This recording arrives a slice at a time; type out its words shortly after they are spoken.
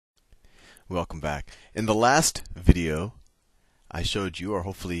Welcome back. In the last video, I showed you, or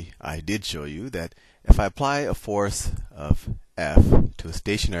hopefully I did show you, that if I apply a force of F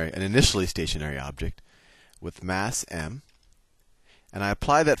to an initially stationary object with mass m, and I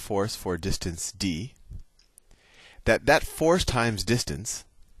apply that force for a distance d, that force times distance,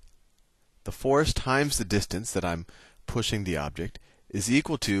 the force times the distance that I'm pushing the object, is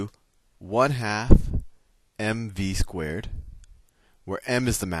equal to 1/2 mv squared, where m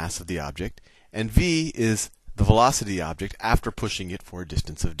is the mass of the object, and v is the velocity of the object after pushing it for a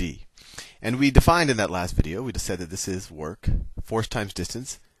distance of d. And we defined in that last video, we just said that this is work. Force times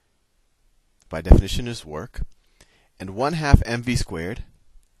distance, by definition, is work. And 1/2 mv squared,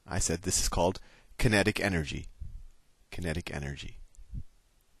 I said this is called kinetic energy. Kinetic energy.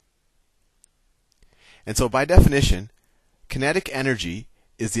 And so by definition, kinetic energy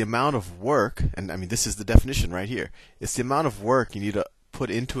is the amount of work, and I mean this is the definition right here. It's the amount of work you need to put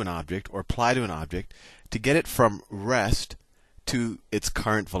into an object or apply to an object to get it from rest to its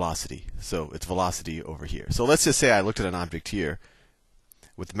current velocity. So its velocity over here. So let's just say I looked at an object here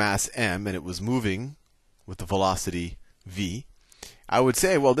with mass m and it was moving with the velocity v. I would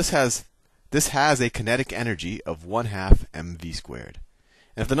say, well, this has a kinetic energy of 1/2 mv squared.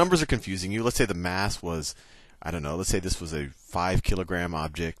 And if the numbers are confusing you, let's say the mass was, I don't know, let's say this was a 5 kilogram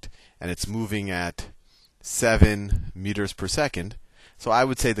object and it's moving at 7 meters per second. So I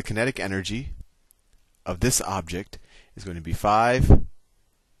would say the kinetic energy of this object is going to be 1/2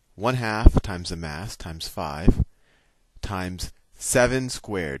 times the mass times 5 times 7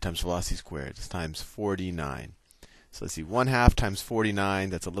 squared times velocity squared times 49. So let's see, 1/2 times 49,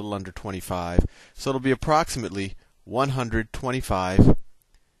 that's a little under 25. So it'll be approximately 125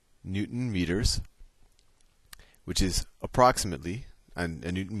 Newton meters, which is approximately, and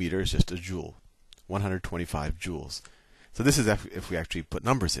a Newton meter is just a joule, 125 joules. So this is if we actually put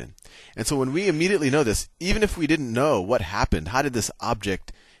numbers in. And so when we immediately know this, even if we didn't know what happened, how did this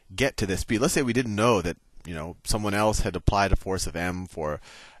object get to this speed? Let's say we didn't know that, someone else had applied a force of m for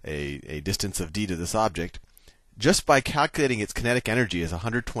a distance of d to this object. Just by calculating its kinetic energy as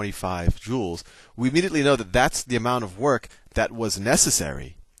 125 joules, we immediately know that that's the amount of work that was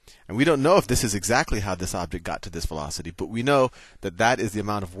necessary. And we don't know if this is exactly how this object got to this velocity, but we know that that is the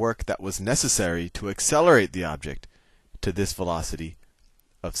amount of work that was necessary to accelerate the object to this velocity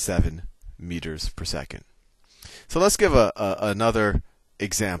of 7 meters per second. So let's give another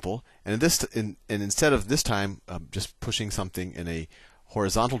example. And instead of this time just pushing something in a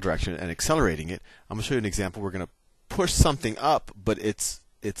horizontal direction and accelerating it, I'm going to show you an example. We're going to push something up, but its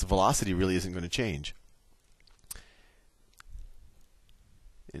velocity really isn't going to change.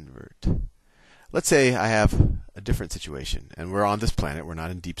 Invert. Let's say I have a different situation, and we're on this planet. We're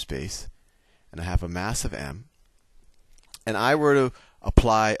not in deep space, and I have a mass of m, and I were to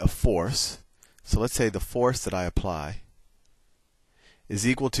apply a force. So let's say the force that I apply is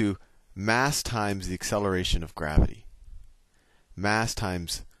equal to mass times the acceleration of gravity. Mass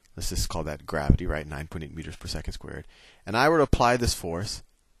times, let's just call that gravity, right? 9.8 meters per second squared. And I were to apply this force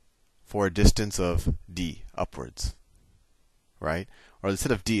for a distance of d upwards, right? Or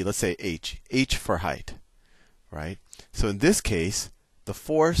instead of d, let's say h for height, right? So in this case, the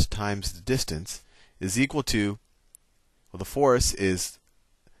force times the distance is equal to, well, the force is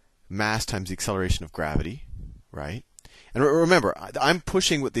mass times the acceleration of gravity, right? And remember, I'm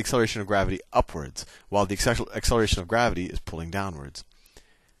pushing with the acceleration of gravity upwards, while the acceleration of gravity is pulling downwards.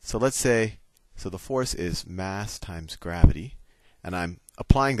 So let's say, so the force is mass times gravity, and I'm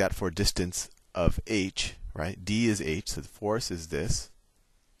applying that for a distance of h, right? D is h, so the force is this.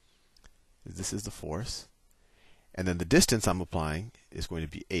 This is the force. And then the distance I'm applying is going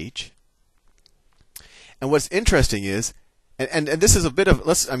to be h. And what's interesting is, and this is a bit of,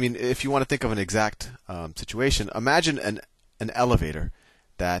 if you want to think of an exact situation, imagine an elevator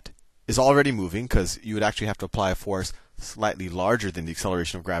that is already moving, because you would actually have to apply a force slightly larger than the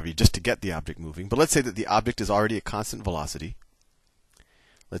acceleration of gravity just to get the object moving. But let's say that the object is already at constant velocity.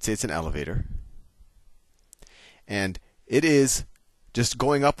 Let's say it's an elevator. And it is just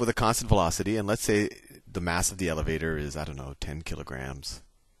going up with a constant velocity, and let's say the mass of the elevator is, I don't know, 10 kilograms.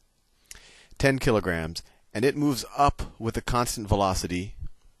 10 kilograms. And it moves up with a constant velocity.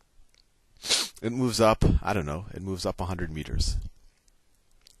 It moves up, I don't know, it moves up 100 meters.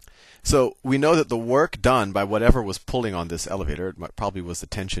 So we know that the work done by whatever was pulling on this elevator, it probably was the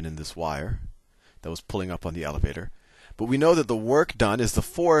tension in this wire that was pulling up on the elevator. But we know that the work done is the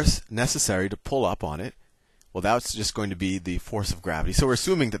force necessary to pull up on it. Well, that's just going to be the force of gravity. So we're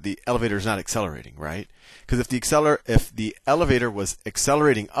assuming that the elevator is not accelerating, right? Because if the elevator was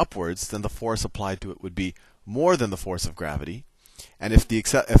accelerating upwards, then the force applied to it would be more than the force of gravity. And if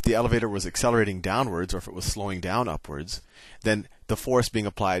the elevator was accelerating downwards, or if it was slowing down upwards, then the force being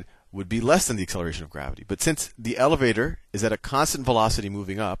applied would be less than the acceleration of gravity. But since the elevator is at a constant velocity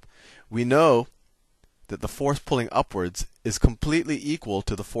moving up, we know that the force pulling upwards is completely equal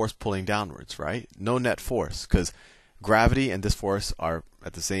to the force pulling downwards, right? No net force, because gravity and this force are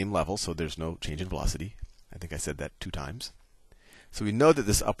at the same level, so there's no change in velocity. I think I said that 2 times. So we know that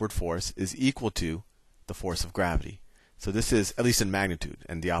this upward force is equal to the force of gravity. So this is, at least in magnitude,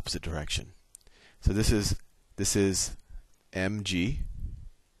 and the opposite direction. So this is mg.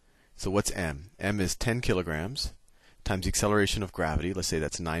 So what's m? M is 10 kilograms times the acceleration of gravity. Let's say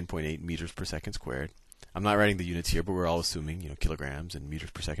that's 9.8 meters per second squared. I'm not writing the units here, but we're all assuming, kilograms and meters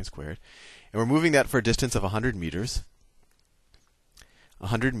per second squared. And we're moving that for a distance of 100 meters.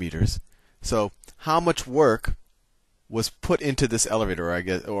 100 meters. So how much work was put into this elevator,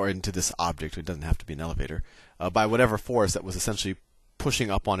 or into this object, it doesn't have to be an elevator, by whatever force that was essentially pushing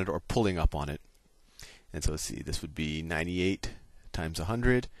up on it or pulling up on it. And so let's see, this would be 98 times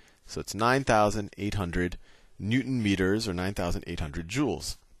 100. So it's 9,800 Newton meters, or 9,800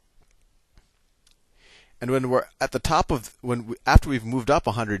 joules. And when we're at the top of, after we've moved up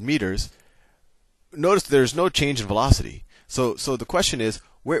 100 meters, notice there's no change in velocity. So the question is,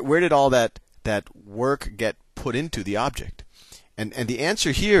 where did all that work get put into the object? And the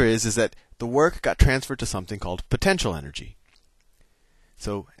answer here is that the work got transferred to something called potential energy.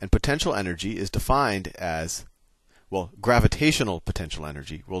 And potential energy is defined as, well, gravitational potential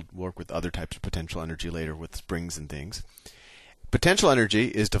energy. We'll work with other types of potential energy later with springs and things. Potential energy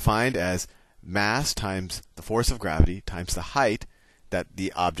is defined as mass times the force of gravity times the height that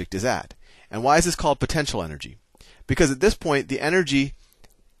the object is at. And why is this called potential energy? Because at this point, the energy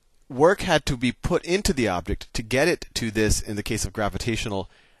work had to be put into the object to get it to this, in the case of gravitational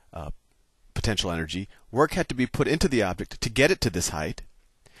potential energy, work had to be put into the object to get it to this height.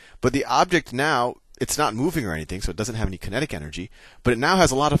 But the object now, it's not moving or anything, so it doesn't have any kinetic energy, but it now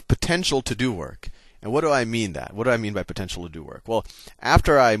has a lot of potential to do work. And what do I mean that? What do I mean by potential to do work? Well,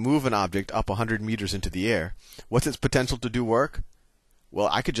 after I move an object up 100 meters into the air, what's its potential to do work? Well,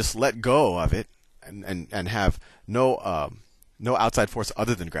 I could just let go of it and have no outside force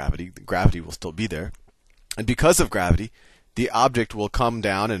other than gravity. Gravity will still be there. And because of gravity, the object will come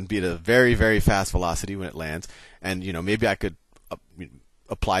down and be at a very, very fast velocity when it lands. And maybe I could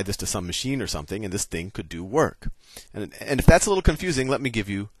apply this to some machine or something, and this thing could do work. And if that's a little confusing, let me give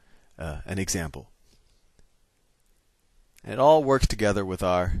you an example. And it all works together with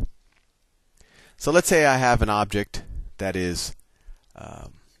our. So let's say I have an object that is,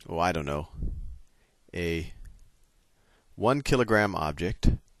 I don't know, a 1 kilogram object,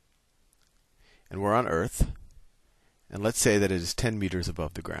 and we're on Earth, and let's say that it is 10 meters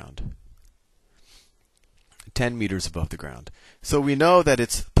above the ground. 10 meters above the ground. So we know that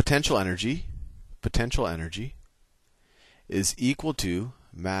its potential energy is equal to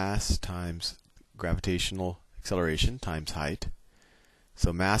mass times gravitational acceleration times height.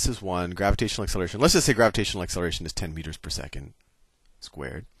 So mass is 1, gravitational acceleration, let's just say gravitational acceleration is 10 meters per second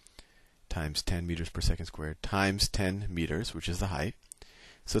squared, times 10 meters per second squared, times 10 meters, which is the height.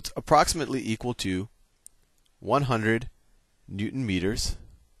 So it's approximately equal to 100 Newton meters,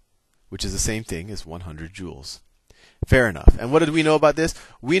 which is the same thing as 100 joules. Fair enough. And what did we know about this?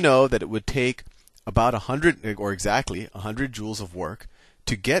 We know that it would take about 100, or exactly 100 joules of work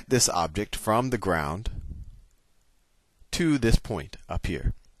to get this object from the ground to this point up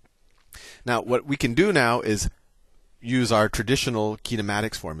here. Now, what we can do now is use our traditional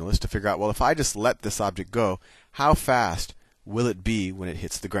kinematics formulas to figure out, well, if I just let this object go, how fast will it be when it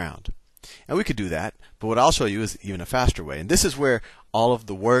hits the ground? And we could do that, but what I'll show you is even a faster way. And this is where all of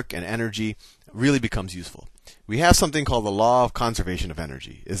the work and energy really becomes useful. We have something called the law of conservation of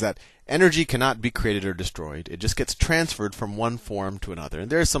energy, is that energy cannot be created or destroyed. It just gets transferred from one form to another. And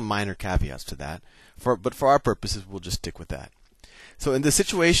there are some minor caveats to that, but for our purposes, we'll just stick with that. So in the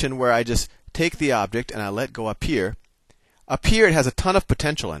situation where I just take the object and I let go up here it has a ton of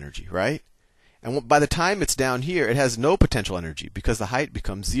potential energy, right? And by the time it's down here, it has no potential energy because the height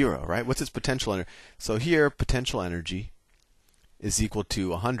becomes 0, right? What's its potential energy? So here, potential energy is equal to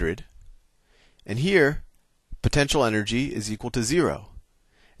 100. And here, potential energy is equal to 0.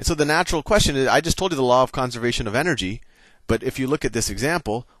 And so the natural question is, I just told you the law of conservation of energy, but if you look at this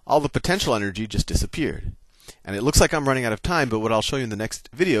example, all the potential energy just disappeared. And it looks like I'm running out of time, but what I'll show you in the next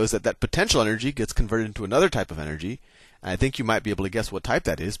video is that potential energy gets converted into another type of energy. And I think you might be able to guess what type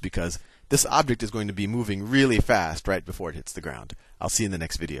that is, because this object is going to be moving really fast right before it hits the ground. I'll see you in the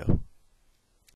next video.